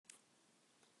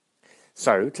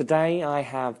So today I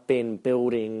have been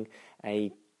building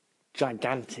a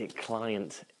gigantic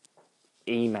client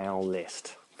email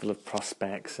list full of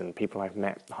prospects and people I've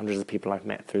met, hundreds of people I've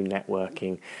met through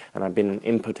networking, and I've been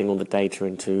inputting all the data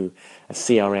into a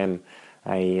CRM,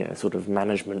 a sort of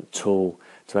management tool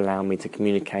to allow me to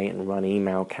communicate and run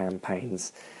email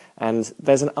campaigns. And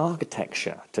there's an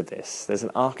architecture to this. There's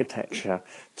an architecture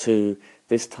to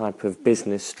this type of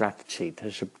business strategy,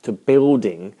 to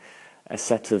building a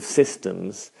set of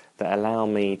systems that allow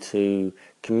me to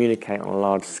communicate on a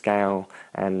large scale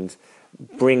and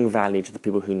bring value to the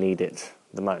people who need it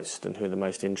the most and who are the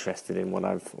most interested in what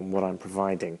I'm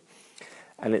providing.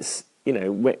 And it's,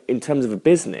 in terms of a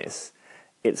business,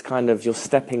 it's kind of you're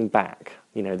stepping back.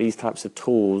 These types of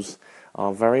tools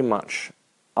are very much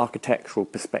architectural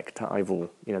perspectival,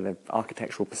 they're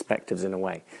architectural perspectives in a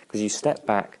way, because you step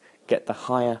back, get the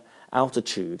higher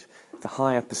altitude, the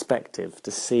higher perspective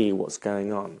to see what's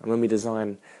going on. And when we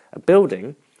design a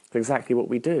building, it's exactly what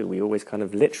we do. We always kind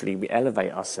of we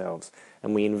elevate ourselves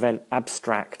and we invent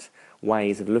abstract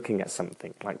ways of looking at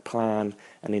something, like plan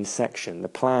and in section. The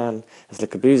plan, as Le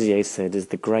Corbusier said, is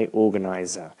the great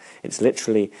organizer. It's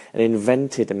literally an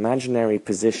invented imaginary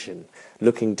position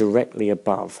looking directly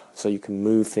above, so you can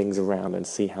move things around and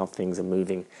see how things are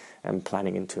moving and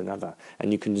planning into another.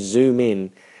 And you can zoom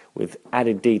in with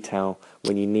added detail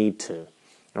when you need to.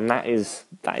 And that is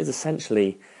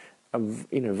essentially a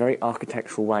very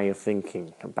architectural way of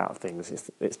thinking about things.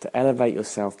 It's to elevate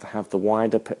yourself, to have the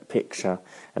wider picture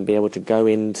and be able to go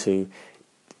into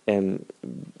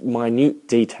minute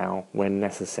detail when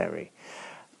necessary.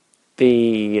 I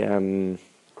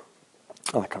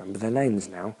can't remember their names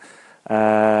now.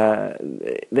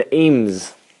 The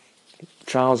Eames,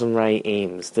 Charles and Ray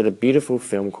Eames, did a beautiful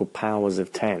film called Powers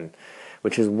of 10,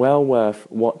 which is well worth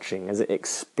watching as it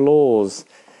explores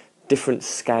different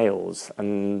scales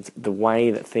and the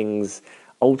way that things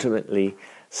ultimately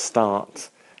start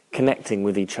connecting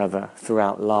with each other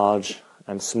throughout large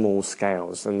and small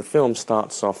scales. And the film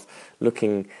starts off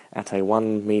looking at a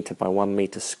 1 meter by 1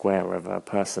 meter square of a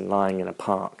person lying in a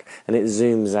park, and it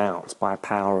zooms out by a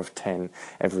power of 10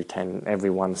 every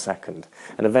 1 second.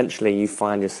 And eventually you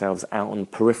find yourselves out on the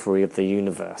periphery of the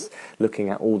universe, looking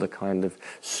at all the kind of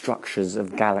structures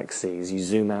of galaxies. You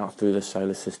zoom out through the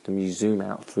solar system, you zoom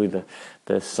out through the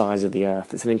size of the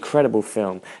Earth. It's an incredible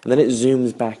film. And then it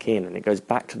zooms back in and it goes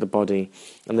back to the body,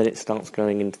 and then it starts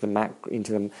going into the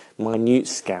minute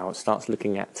scale. It starts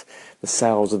looking at the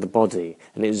cells of the body,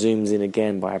 and it zooms in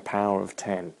again by a power of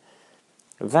 10.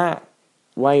 That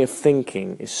way of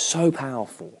thinking is so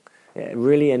powerful. It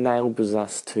really enables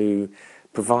us to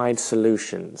provide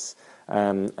solutions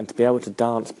and to be able to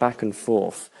dance back and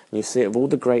forth. And you see it with all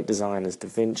the great designers, Da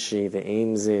Vinci, the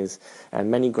Eameses,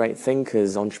 and many great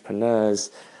thinkers,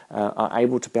 entrepreneurs, are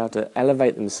able to be able to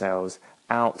elevate themselves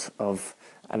out of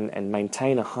and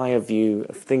maintain a higher view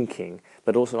of thinking,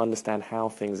 but also understand how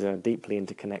things are deeply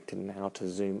interconnected and how to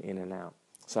zoom in and out.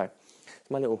 So, it's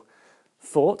my little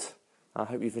thought. I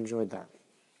hope you've enjoyed that.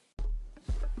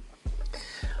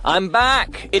 I'm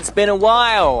back! It's been a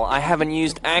while. I haven't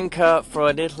used Anchor for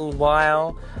a little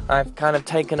while. I've kind of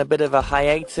taken a bit of a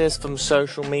hiatus from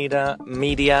social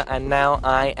media, and now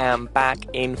I am back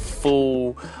in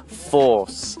full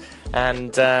force.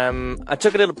 And I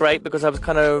took a little break because I was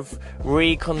kind of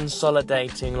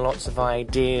reconsolidating lots of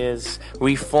ideas,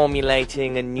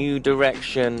 reformulating a new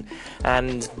direction,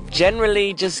 and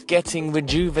generally just getting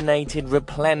rejuvenated,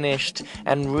 replenished,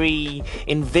 and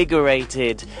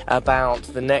reinvigorated about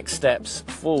the next steps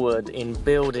forward in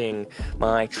building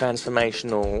my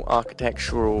transformational,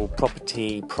 architectural,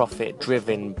 property,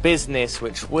 profit-driven business,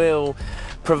 which will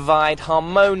provide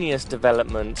harmonious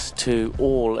development to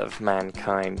all of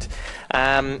mankind.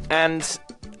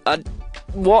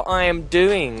 What I am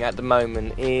doing at the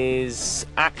moment is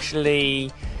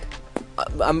actually,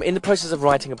 I'm in the process of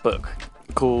writing a book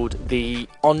called The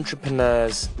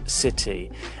Entrepreneur's City,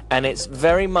 and it's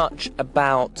very much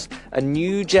about a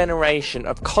new generation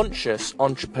of conscious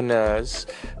entrepreneurs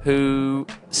who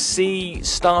see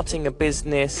starting a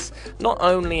business not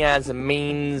only as a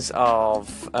means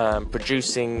of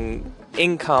producing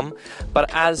income, but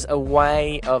as a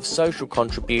way of social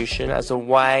contribution, as a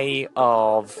way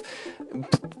of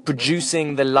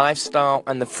producing the lifestyle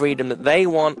and the freedom that they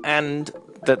want and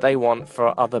that they want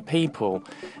for other people.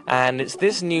 And it's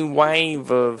this new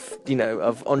wave of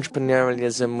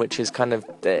entrepreneurialism which is kind of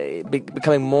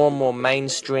becoming more and more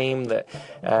mainstream, that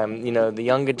the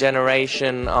younger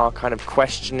generation are kind of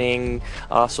questioning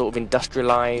our sort of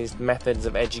industrialized methods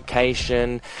of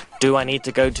education, do I need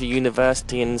to go to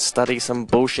university and study some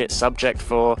bullshit subject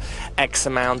for X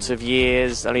amount of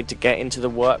years? I need to get into the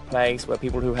workplace, where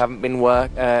people who haven't been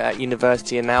at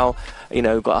university are now,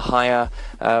 got a higher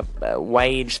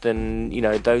wage than,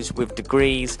 those with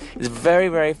degrees. It's very,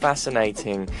 very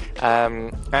fascinating.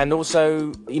 And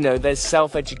also, there's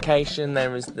self-education,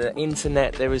 there is the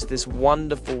internet, there is this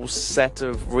wonderful set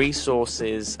of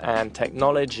resources and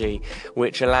technology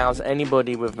which allows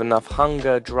anybody with enough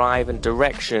hunger, drive and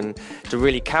direction to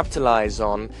really capitalize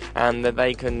on, and that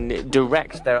they can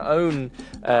direct their own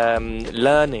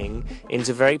learning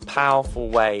into very powerful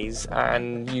ways,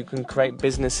 and you can create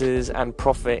businesses and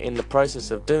profit in the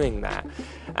process of doing that.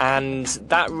 And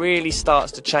that really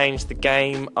starts to change the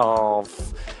game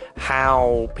of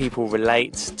how people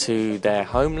relate to their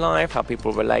home life, how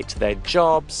people relate to their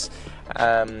jobs,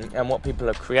 and what people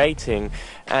are creating.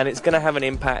 And it's going to have an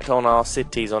impact on our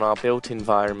cities, on our built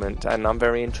environment. And I'm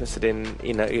very interested in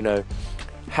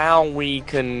how we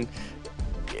can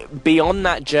be on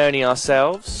that journey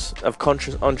ourselves of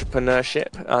conscious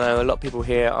entrepreneurship. I know a lot of people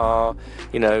here are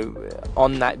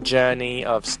on that journey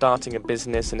of starting a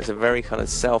business, and it's a very kind of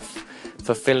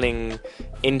self-fulfilling,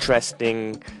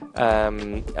 interesting,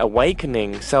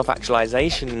 awakening,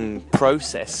 self-actualization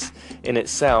process in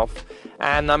itself.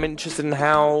 And I'm interested in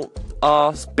how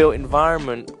our built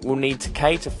environment will need to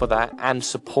cater for that and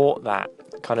support that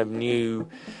kind of new,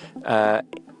 I'm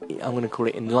going to call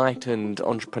it enlightened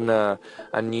entrepreneur,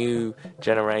 a new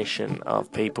generation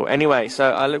of people. Anyway, so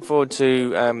I look forward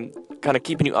to kind of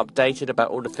keeping you updated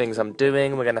about all the things I'm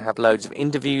doing. We're going to have loads of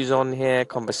interviews on here,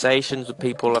 conversations with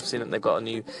people. I've seen that they've got a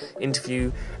new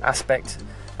interview aspect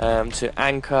to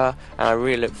Anchor, and I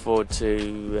really look forward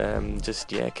to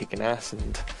kicking ass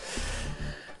and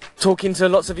talking to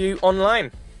lots of you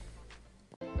online.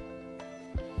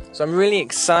 So I'm really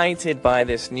excited by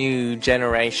this new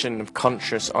generation of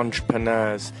conscious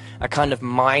entrepreneurs, a kind of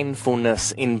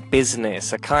mindfulness in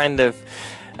business, a kind of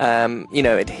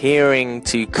adhering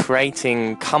to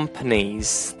creating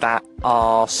companies that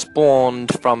are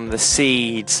spawned from the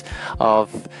seeds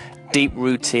of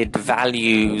deep-rooted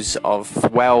values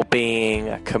of well-being,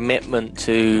 a commitment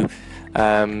to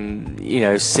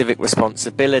civic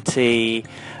responsibility,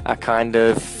 a kind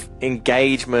of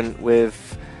engagement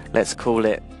with, let's call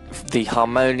it, the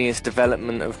harmonious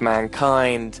development of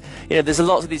mankind. There's a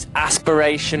lot of these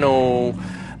aspirational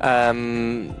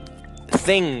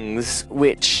things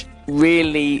which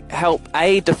really help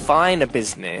define a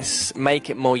business, make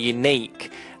it more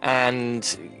unique,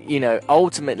 and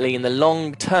ultimately in the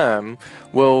long term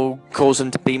will cause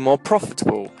them to be more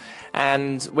profitable.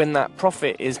 And when that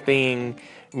profit is being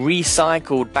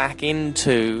recycled back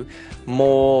into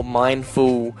more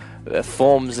mindful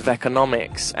forms of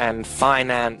economics and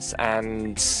finance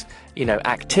and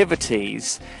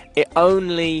activities, it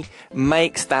only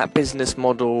makes that business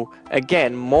model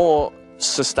again more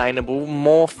sustainable,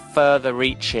 more further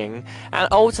reaching, and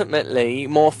ultimately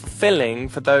more fulfilling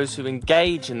for those who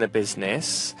engage in the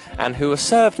business and who are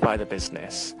served by the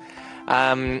business.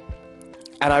 I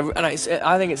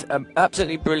think it's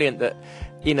absolutely brilliant that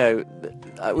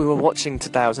we were watching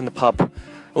today. I was in the pub.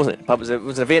 It wasn't a pub, it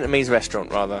was a Vietnamese restaurant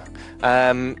rather.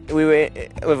 We were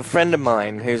with a friend of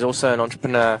mine who's also an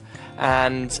entrepreneur,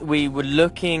 and we were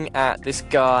looking at this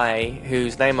guy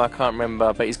whose name I can't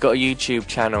remember, but he's got a YouTube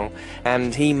channel,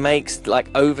 and he makes like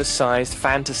oversized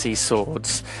fantasy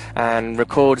swords and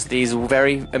records these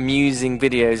very amusing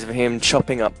videos of him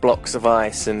chopping up blocks of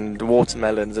ice and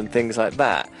watermelons and things like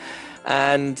that.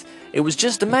 And it was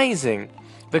just amazing,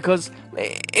 because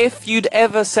if you'd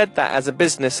ever said that as a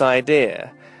business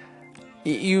idea,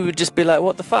 you would just be like,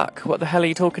 what the fuck? What the hell are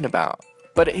you talking about?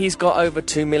 But he's got over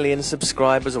 2 million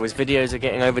subscribers, or his videos are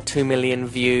getting over 2 million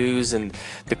views, and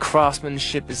the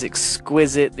craftsmanship is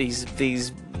exquisite.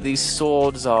 These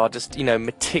swords are just,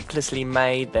 meticulously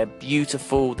made. They're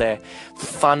beautiful, they're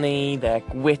funny, they're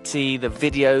witty, the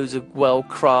videos are well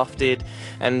crafted,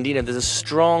 and there's a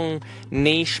strong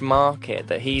niche market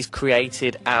that he's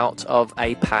created out of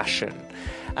a passion.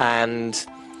 And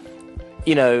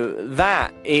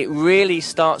that it really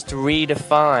starts to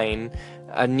redefine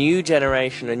a new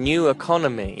generation, a new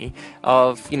economy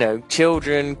of,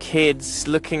 children, kids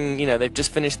looking, they've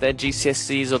just finished their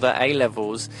GCSEs or their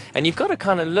A-levels, and you've got to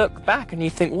kind of look back and you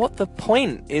think, what the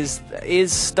point is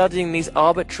studying these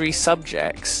arbitrary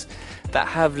subjects that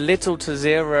have little to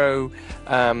zero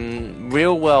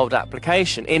real-world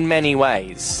application in many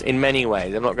ways. I'm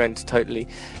not going to totally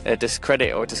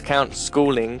discredit or discount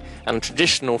schooling and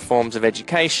traditional forms of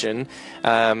education.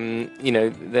 That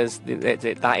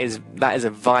is a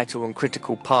vital and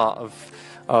critical part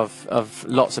of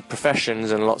lots of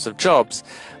professions and lots of jobs.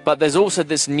 But there's also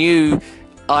this new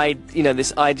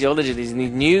this ideology, these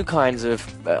new kinds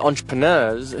of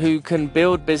entrepreneurs who can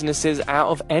build businesses out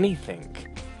of anything,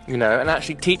 and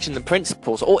actually teaching the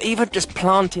principles, or even just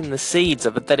planting the seeds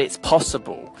of it, that it's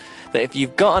possible, that if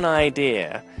you've got an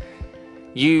idea,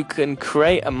 you can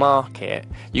create a market,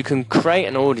 you can create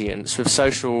an audience with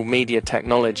social media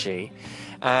technology,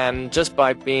 and just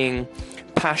by being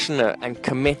passionate and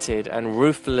committed and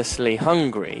ruthlessly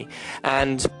hungry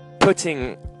and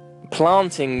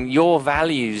planting your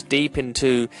values deep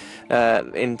into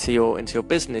your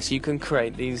business, you can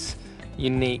create these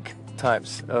unique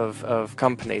types of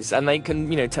companies, and they can,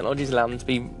 technologies allow them to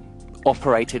be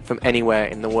operated from anywhere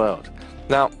in the world.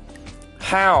 Now,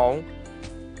 how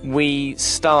we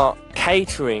start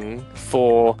catering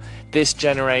for this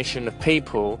generation of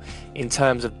people in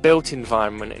terms of built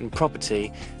environment and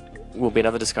property will be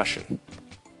another discussion.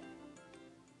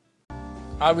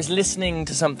 I was listening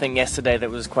to something yesterday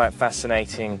that was quite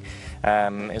fascinating.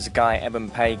 It was a guy, Eben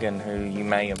Pagan, who you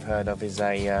may have heard of, is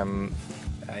a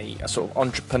sort of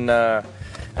entrepreneur,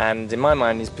 and in my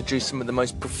mind he's produced some of the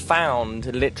most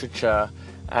profound literature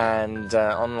and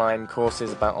online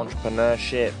courses about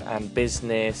entrepreneurship and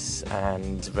business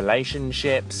and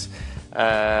relationships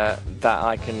that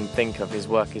I can think of. His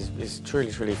work is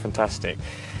truly, truly fantastic.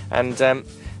 And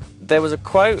there was a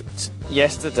quote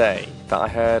yesterday that I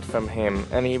heard from him,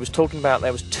 and he was talking about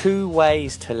there was two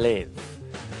ways to live.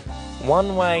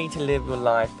 One way to live your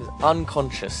life is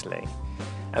unconsciously,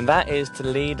 and that is to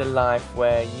lead a life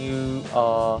where you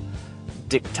are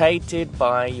dictated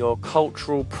by your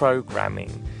cultural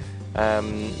programming,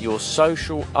 your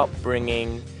social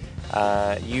upbringing.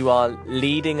 You are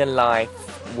leading a life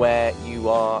where you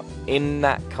are in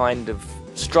that kind of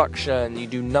structure and you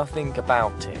do nothing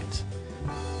about it.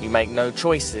 You make no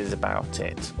choices about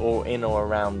it or in or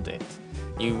around it.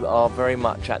 You are very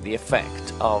much at the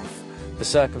effect of the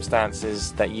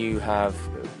circumstances that you have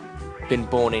been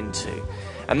born into.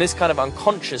 And this kind of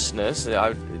unconsciousness, I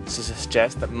would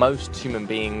suggest that most human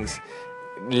beings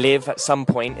live at some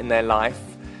point in their life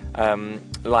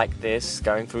like this,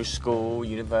 going through school,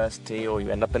 university, or you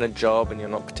end up in a job and you're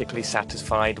not particularly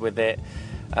satisfied with it,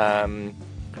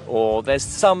 or there's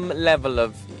some level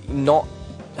of not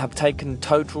have taken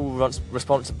total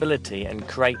responsibility and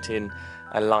creating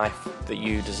a life that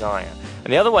you desire.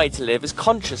 And the other way to live is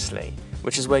consciously,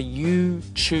 which is where you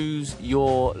choose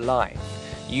your life.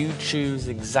 You choose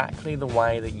exactly the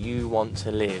way that you want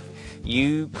to live.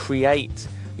 You create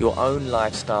your own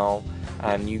lifestyle,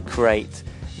 and you create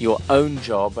your own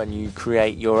job, and you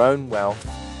create your own wealth,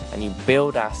 and you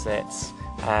build assets,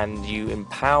 and you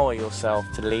empower yourself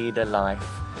to lead a life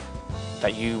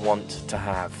that you want to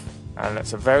have. And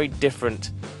it's a very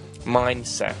different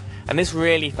mindset. And this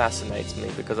really fascinates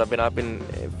me, because I've been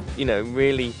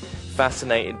really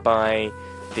fascinated by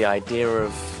the idea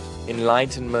of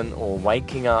enlightenment or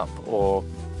waking up, or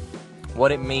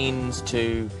what it means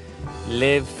to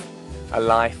live a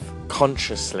life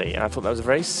consciously. And I thought that was a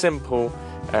very simple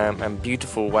and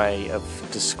beautiful way of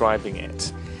describing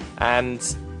it. And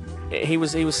he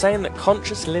was saying that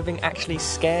conscious living actually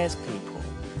scares people,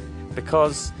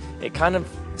 because it kind of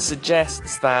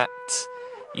suggests that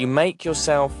you make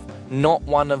yourself not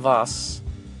one of us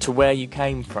to where you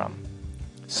came from.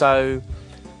 So,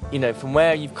 from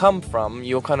where you've come from,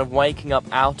 you're kind of waking up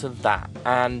out of that,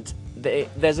 and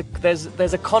there's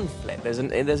a conflict. There's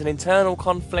an internal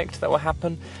conflict that will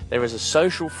happen. There is a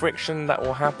social friction that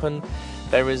will happen.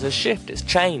 There is a shift. It's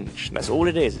change. That's all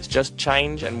it is. It's just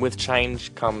change, and with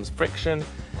change comes friction,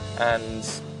 and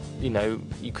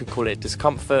you could call it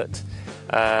discomfort.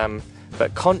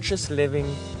 But conscious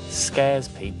living scares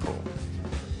people,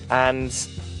 and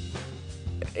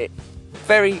it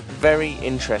very, very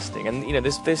interesting. And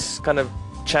this kind of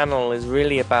channel is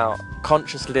really about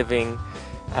conscious living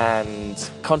and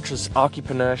conscious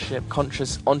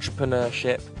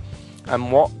entrepreneurship,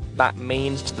 and what that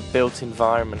means to the built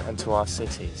environment and to our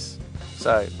cities.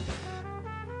 So,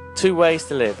 two ways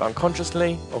to live: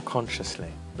 unconsciously or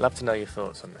consciously. Love to know your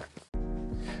thoughts on that.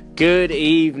 Good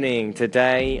evening.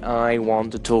 Today I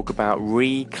want to talk about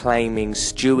reclaiming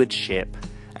stewardship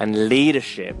and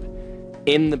leadership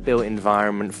in the built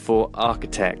environment for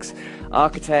architects.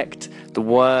 Architect, the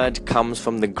word comes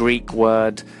from the Greek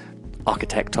word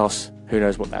architectos. Who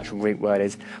knows what the actual Greek word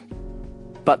is?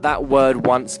 But that word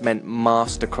once meant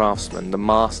master craftsman, the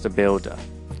master builder.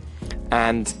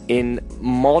 And in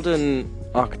modern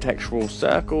architectural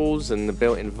circles and the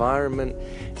built environment,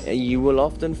 you will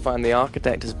often find the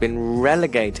architect has been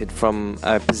relegated from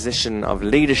a position of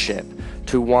leadership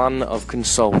to one of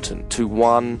consultant, to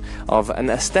one of an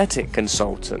aesthetic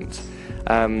consultant,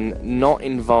 not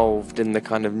involved in the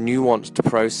kind of nuanced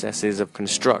processes of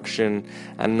construction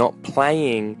and not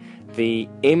playing the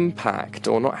impact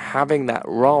or not having that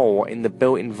role in the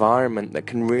built environment that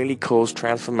can really cause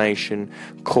transformation,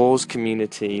 cause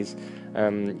communities,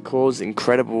 cause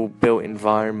incredible built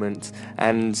environment,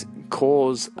 and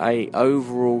cause a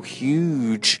overall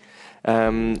huge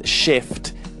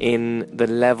shift in the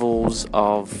levels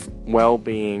of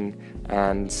well-being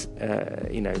and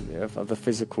of the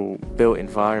physical built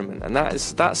environment. And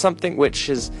that's something which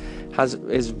is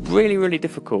really, really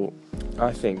difficult.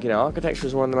 I think architecture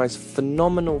is one of the most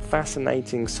phenomenal,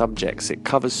 fascinating subjects. It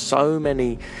covers so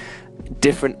many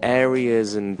different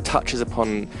areas and touches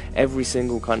upon every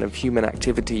single kind of human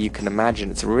activity you can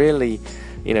imagine. It's a really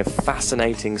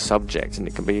fascinating subject, and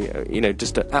it can be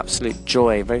just an absolute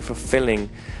joy, very fulfilling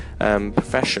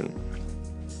profession.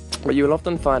 But you will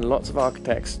often find lots of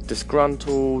architects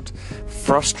disgruntled,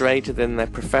 frustrated in their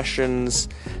professions,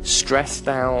 stressed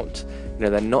out.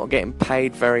 They're not getting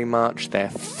paid very much. They're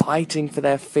fighting for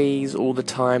their fees all the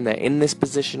time. They're in this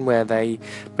position where they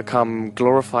become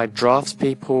glorified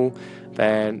draftspeople.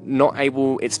 They're not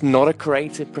able. It's not a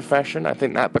creative profession. I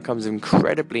think that becomes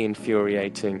incredibly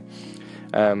infuriating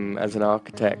as an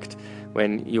architect,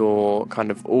 when you're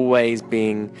kind of always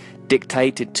being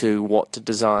dictated to what to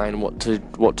design, what to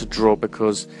draw,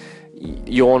 because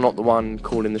you're not the one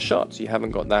calling the shots. You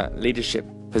haven't got that leadership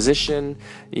position.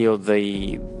 You're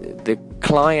the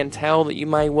clientele that you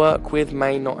may work with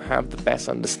may not have the best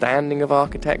understanding of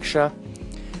architecture,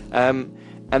 and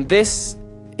this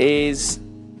is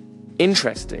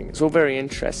interesting. It's all very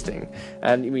interesting.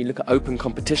 And when you look at open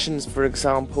competitions, for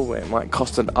example, where it might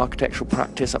cost an architectural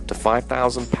practice up to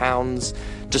 £5,000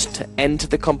 just to enter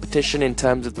the competition in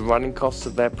terms of the running costs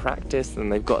of their practice,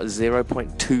 and they've got a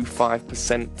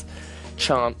 0.25%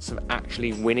 chance of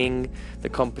actually winning the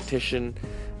competition.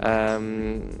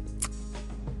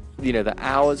 The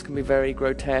hours can be very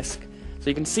grotesque. So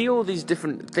you can see all these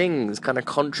different things kind of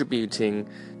contributing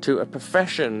to a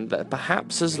profession that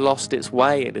perhaps has lost its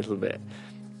way a little bit.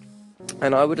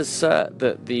 And I would assert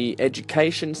that the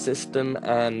education system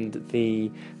and the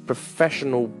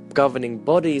professional governing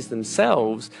bodies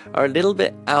themselves are a little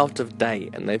bit out of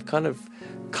date, and they've kind of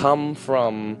come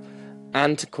from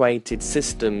antiquated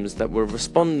systems that were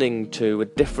responding to a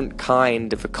different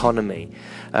kind of economy.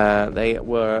 They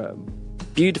were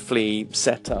beautifully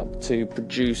set up to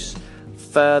produce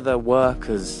further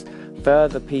workers,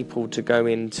 further people to go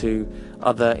into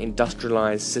other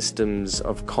industrialized systems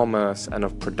of commerce and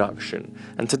of production.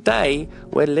 And today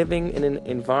we're living in an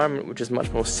environment which is much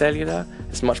more cellular,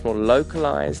 it's much more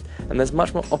localized, and there's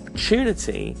much more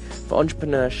opportunity for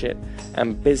entrepreneurship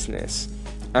and business.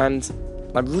 And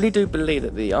I really do believe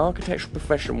that the architectural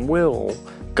profession will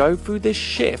go through this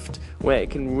shift where it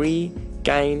can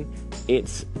regain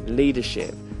its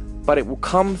leadership, but it will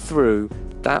come through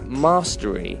that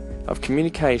mastery of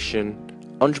communication,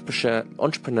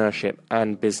 entrepreneurship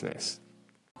and business.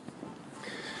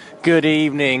 Good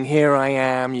evening, here I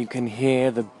am. You can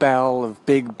hear the bell of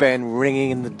Big Ben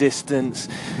ringing in the distance.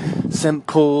 St.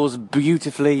 Paul's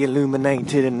beautifully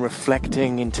illuminated and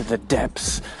reflecting into the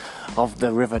depths of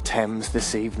the River Thames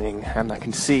this evening, and I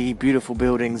can see beautiful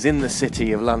buildings in the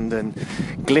city of London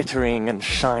glittering and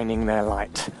shining their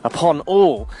light upon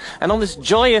all. And on this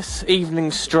joyous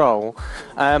evening stroll,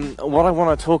 what I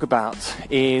want to talk about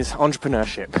is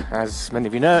entrepreneurship. As many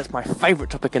of you know, it's my favourite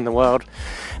topic in the world,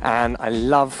 and I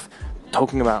love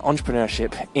talking about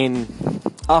entrepreneurship in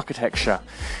architecture.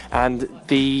 And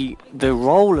the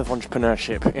role of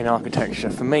entrepreneurship in architecture,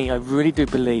 for me, I really do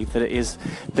believe that it is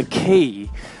the key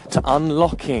to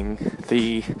unlocking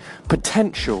the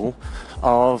potential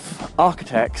of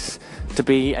architects to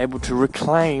be able to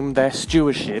reclaim their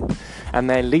stewardship and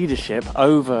their leadership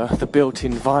over the built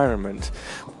environment.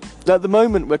 At the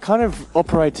moment, we're kind of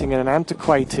operating in an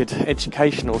antiquated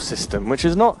educational system, which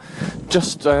is not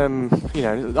just,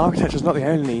 architecture is not the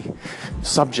only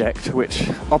subject which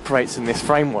operates in this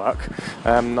framework.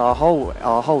 Our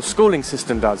whole schooling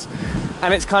system does,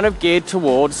 and it's kind of geared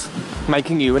towards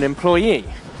making you an employee.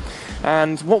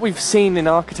 And what we've seen in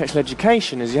architectural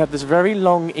education is you have this very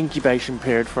long incubation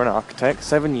period for an architect,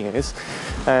 7 years.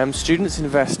 Students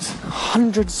invest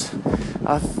hundreds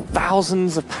of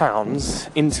thousands of pounds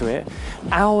into it,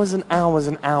 hours and hours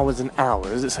and hours and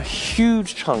hours. It's a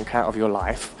huge chunk out of your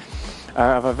life,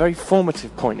 of a very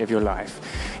formative point of your life.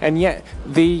 And yet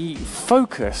the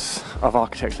focus of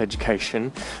architectural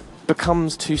education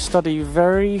becomes to study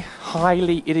very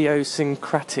highly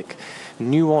idiosyncratic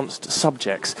nuanced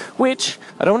subjects, which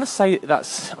I don't want to say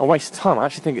that's a waste of time. I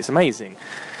actually think it's amazing.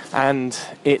 And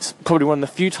it's probably one of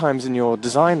the few times in your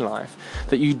design life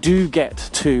that you do get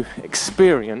to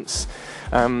experience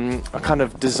a kind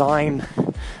of design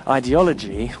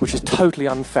ideology which is totally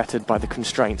unfettered by the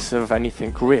constraints of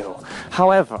anything real.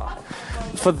 However,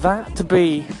 for that to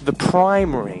be the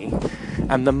primary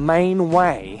and the main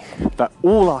way that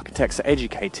all architects are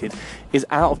educated is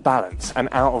out of balance and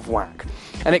out of whack.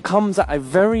 And it comes at a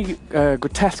very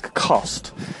grotesque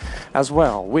cost as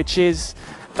well, which is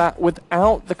that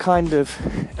without the kind of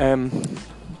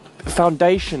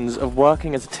foundations of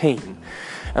working as a team,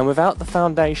 and without the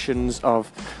foundations of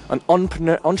an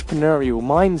entrepreneurial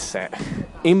mindset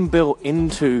inbuilt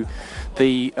into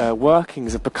the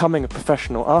workings of becoming a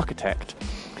professional architect,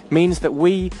 means that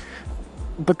we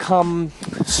become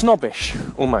snobbish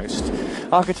almost.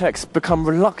 Architects become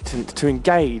reluctant to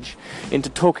engage into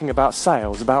talking about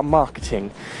sales, about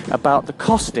marketing, about the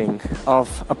costing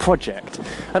of a project.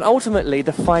 And ultimately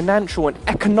the financial and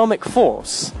economic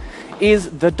force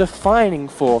is the defining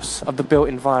force of the built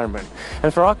environment.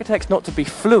 And for architects not to be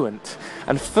fluent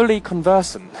and fully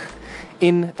conversant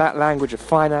in that language of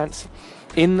finance,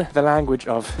 in the language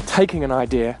of taking an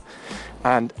idea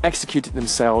and execute it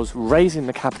themselves, raising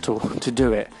the capital to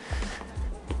do it,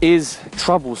 is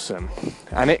troublesome.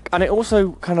 And it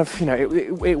also kind of,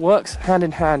 it works hand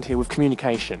in hand here with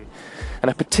communication,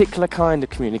 and a particular kind of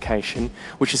communication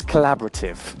which is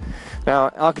collaborative.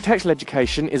 Now, architectural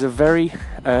education is a very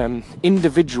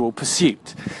individual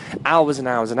pursuit. Hours and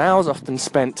hours and hours often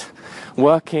spent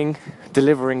working,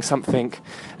 delivering something,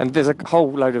 and there's a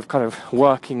whole load of kind of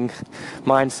working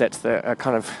mindsets that are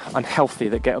kind of unhealthy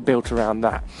that get built around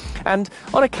that. And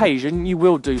on occasion you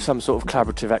will do some sort of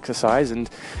collaborative exercise, and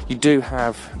you do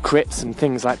have crits and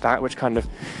things like that which kind of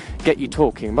get you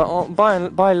talking, but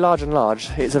by large and large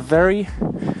it's a very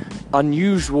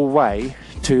unusual way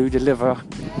to deliver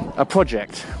a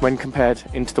project when compared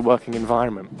into the working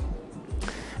environment.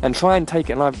 And try and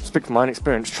take it, and I speak from my own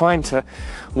experience, trying to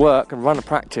work and run a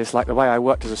practice like the way I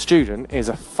worked as a student is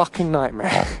a fucking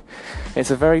nightmare. It's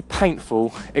a very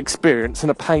painful experience and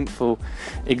a painful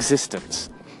existence.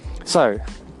 So,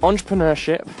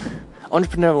 entrepreneurship,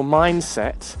 entrepreneurial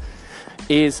mindset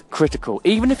is critical,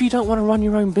 even if you don't want to run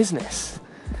your own business.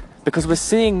 Because we're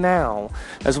seeing now,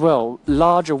 as well,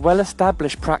 larger,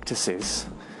 well-established practices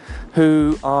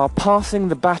who are passing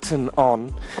the baton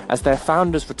on as their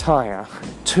founders retire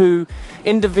to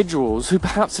individuals who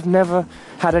perhaps have never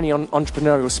had any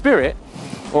entrepreneurial spirit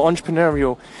or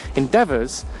entrepreneurial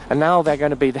endeavors, and now they're going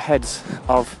to be the heads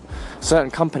of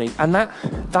certain companies. And that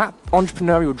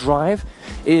entrepreneurial drive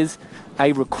is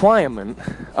a requirement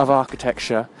of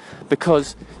architecture,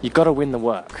 because you've got to win the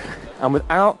work. And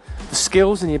without the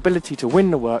skills and the ability to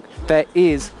win the work, there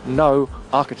is no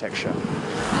architecture.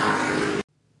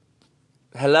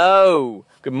 Hello,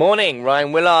 good morning,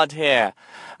 Ryan Willard here,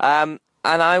 and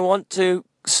I want to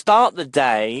start the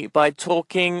day by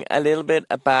talking a little bit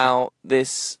about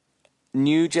this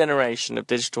new generation of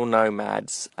digital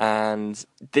nomads and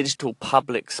digital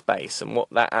public space and what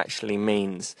that actually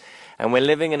means. And we're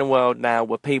living in a world now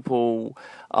where people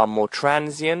are more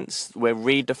transient. We're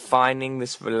redefining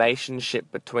this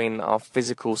relationship between our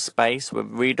physical space. We're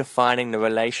redefining the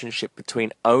relationship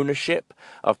between ownership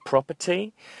of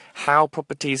property, how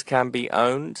properties can be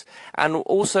owned, and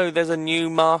also there's a new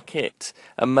market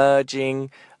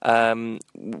emerging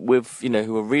with,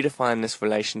 who are redefining this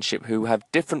relationship, who have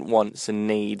different wants and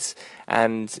needs,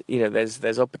 and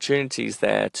there's opportunities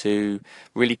there to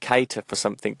really cater for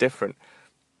something different.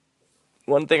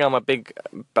 One thing I'm a big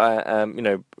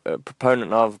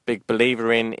proponent of, big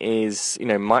believer in, is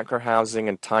microhousing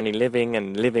and tiny living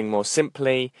and living more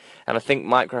simply. And I think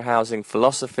microhousing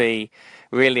philosophy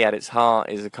really at its heart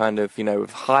is a kind of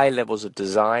with high levels of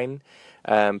design.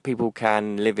 People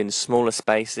can live in smaller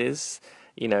spaces.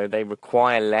 They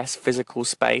require less physical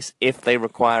space, if they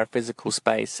require a physical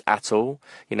space at all.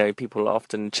 People are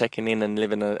often checking in and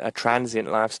living a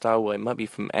transient lifestyle, where it might be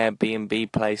from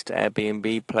Airbnb place to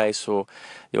Airbnb place, or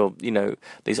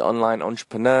these online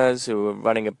entrepreneurs who are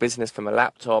running a business from a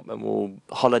laptop and will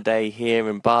holiday here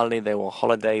in Bali, they will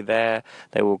holiday there,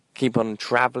 they will keep on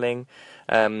traveling.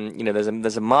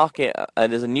 There's a market,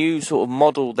 there's a new sort of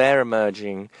model there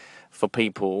emerging for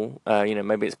people.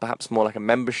 Maybe it's perhaps more like a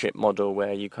membership model,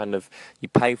 where you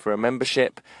pay for a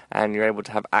membership and you're able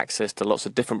to have access to lots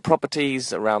of different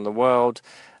properties around the world.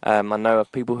 I know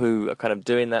of people who are kind of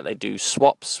doing that. They do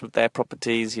swaps with their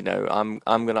properties. I want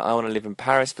to live in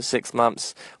Paris for 6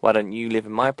 months. Why don't you live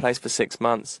in my place for 6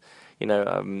 months?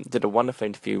 Did a wonderful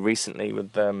interview recently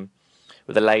with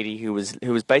with a lady who was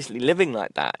basically living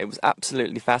like that. It was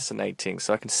absolutely fascinating.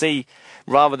 So I can see,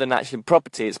 rather than actually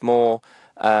property, it's more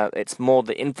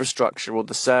the infrastructure or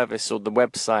the service or the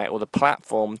website or the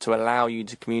platform to allow you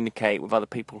to communicate with other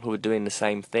people who are doing the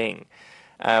same thing.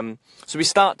 So we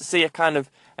start to see a kind of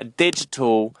a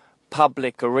digital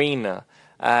public arena,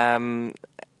 and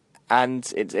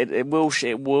it will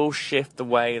shift the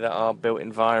way that our built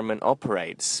environment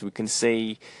operates. We can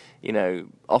see,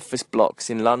 office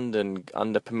blocks in London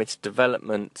under permitted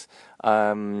development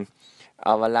are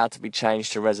allowed to be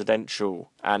changed to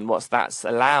residential, and that's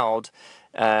allowed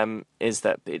is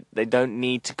that they don't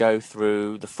need to go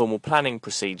through the formal planning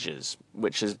procedures,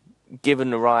 which has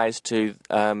given rise to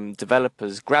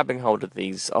developers grabbing hold of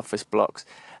these office blocks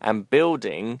and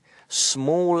building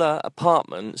smaller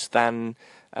apartments than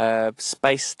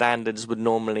space standards would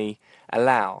normally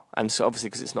allow. And so obviously,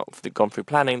 because it's not gone through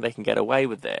planning, they can get away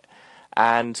with it.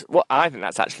 And I think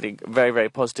that's actually a very, very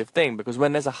positive thing, because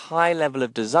when there's a high level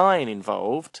of design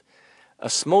involved, a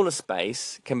smaller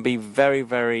space can be very,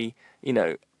 very,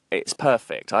 it's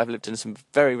perfect. I've lived in some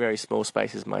very, very small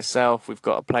spaces myself. We've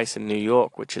got a place in New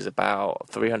York which is about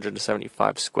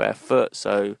 375 square foot,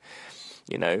 so,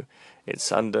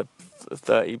 it's under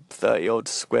 30 odd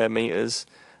square meters.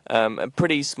 And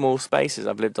pretty small spaces.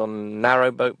 I've lived on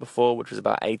Narrowboat before, which was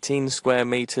about 18 square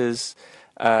meters.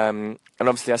 And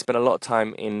obviously I spent a lot of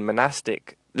time in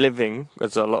monastic living,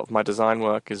 because a lot of my design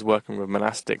work is working with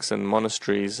monastics and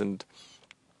monasteries, and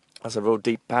that's a real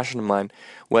deep passion of mine,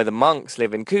 where the monks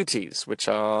live in kutis, which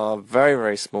are very,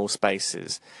 very small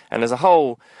spaces. And as a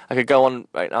whole, I could go on,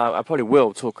 I probably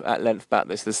will talk at length about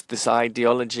this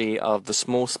ideology of the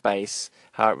small space,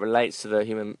 how it relates to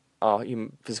our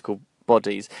human physical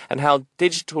bodies, and how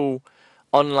digital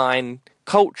online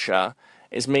culture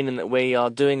is meaning that we are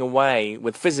doing away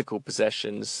with physical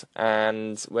possessions,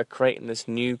 and we're creating this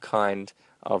new kind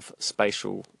of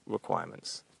spatial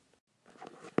requirements.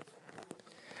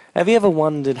 Have you ever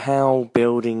wondered how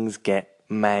buildings get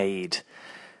made?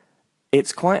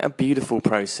 It's quite a beautiful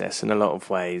process in a lot of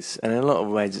ways, and in a lot of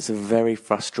ways it's a very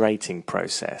frustrating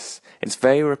process. It's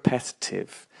very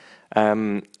repetitive,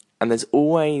 and there's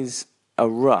always a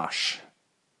rush.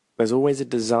 There's always a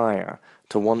desire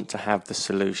to want to have the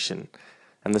solution.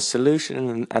 And the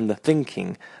solution and the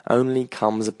thinking only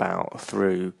comes about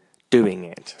through doing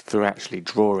it, through actually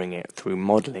drawing it, through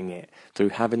modelling it, through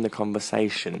having the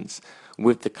conversations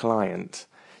with the client.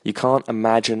 You can't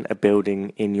imagine a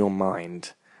building in your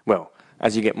mind. Well,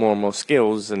 as you get more and more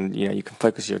skills, and you can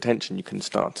focus your attention, you can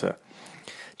start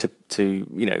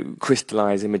to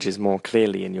crystallize images more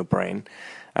clearly in your brain.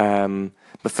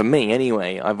 But for me,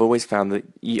 anyway, I've always found that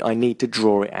I need to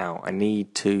draw it out. I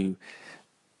need to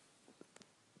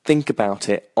think about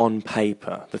it on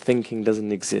paper. The thinking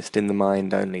doesn't exist in the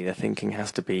mind only. The thinking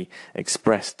has to be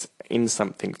expressed in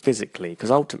something physically, because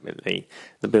ultimately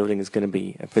the building is going to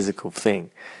be a physical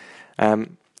thing.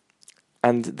 And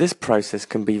this process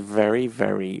can be very,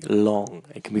 very long.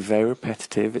 It can be very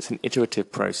repetitive. It's an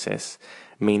iterative process.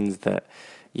 It means that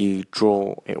you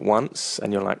draw it once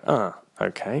and you're like,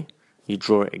 okay. You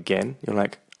draw it again, you're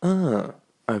like,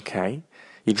 okay.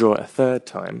 You draw it a third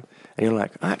time and you're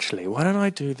like, actually, why don't I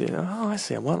do this? Oh, I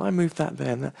see. Why don't I move that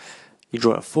there and that? You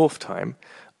draw it a fourth time.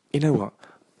 You know what?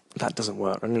 That doesn't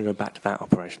work. I'm going to go back to that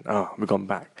operation. Oh, we've gone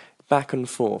back and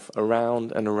forth,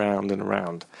 around and around and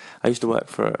around. I used to work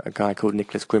for a guy called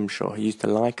Nicholas Grimshaw, who used to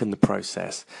liken the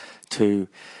process to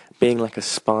being like a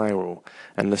spiral,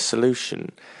 and the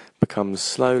solution becomes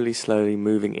slowly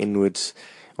moving inwards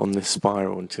on this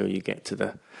spiral until you get to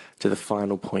the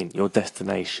final point, your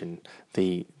destination,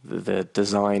 the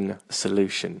design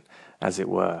solution, as it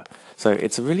were. So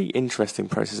it's a really interesting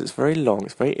process. It's very long,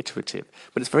 it's very iterative,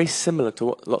 but it's very similar to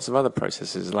what lots of other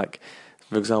processes, like,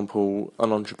 for example,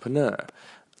 an entrepreneur,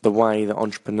 the way that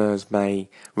entrepreneurs may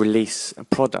release a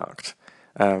product.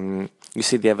 You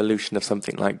see the evolution of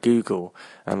something like Google,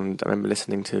 and I remember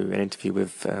listening to an interview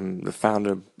with the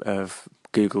founder of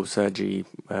Google, Sergey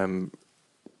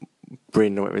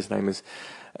Brin, or whatever his name is,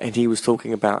 and he was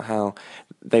talking about how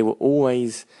they were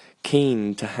always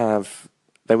keen to have,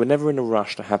 they were never in a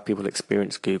rush to have people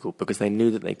experience Google, because they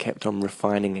knew that they kept on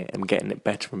refining it and getting it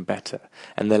better and better.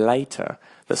 And the later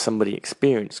that somebody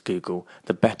experienced Google,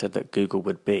 the better that Google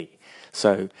would be.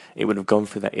 So it would have gone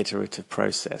through that iterative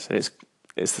process. And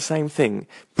it's the same thing.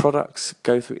 Products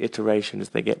go through iterations.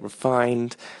 They get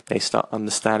refined, they start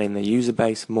understanding their user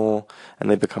base more, and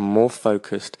they become more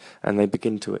focused, and they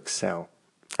begin to excel.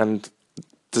 And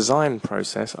design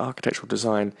process, architectural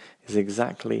design, is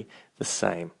exactly the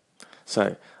same.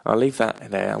 So I'll leave that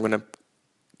there. I'm going to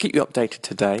keep you updated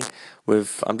today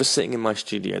with, I'm just sitting in my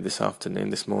studio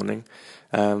this morning,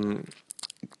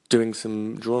 doing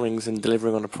some drawings and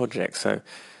delivering on a project. So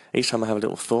each time I have a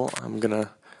little thought, I'm going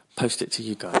to post it to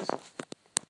you guys.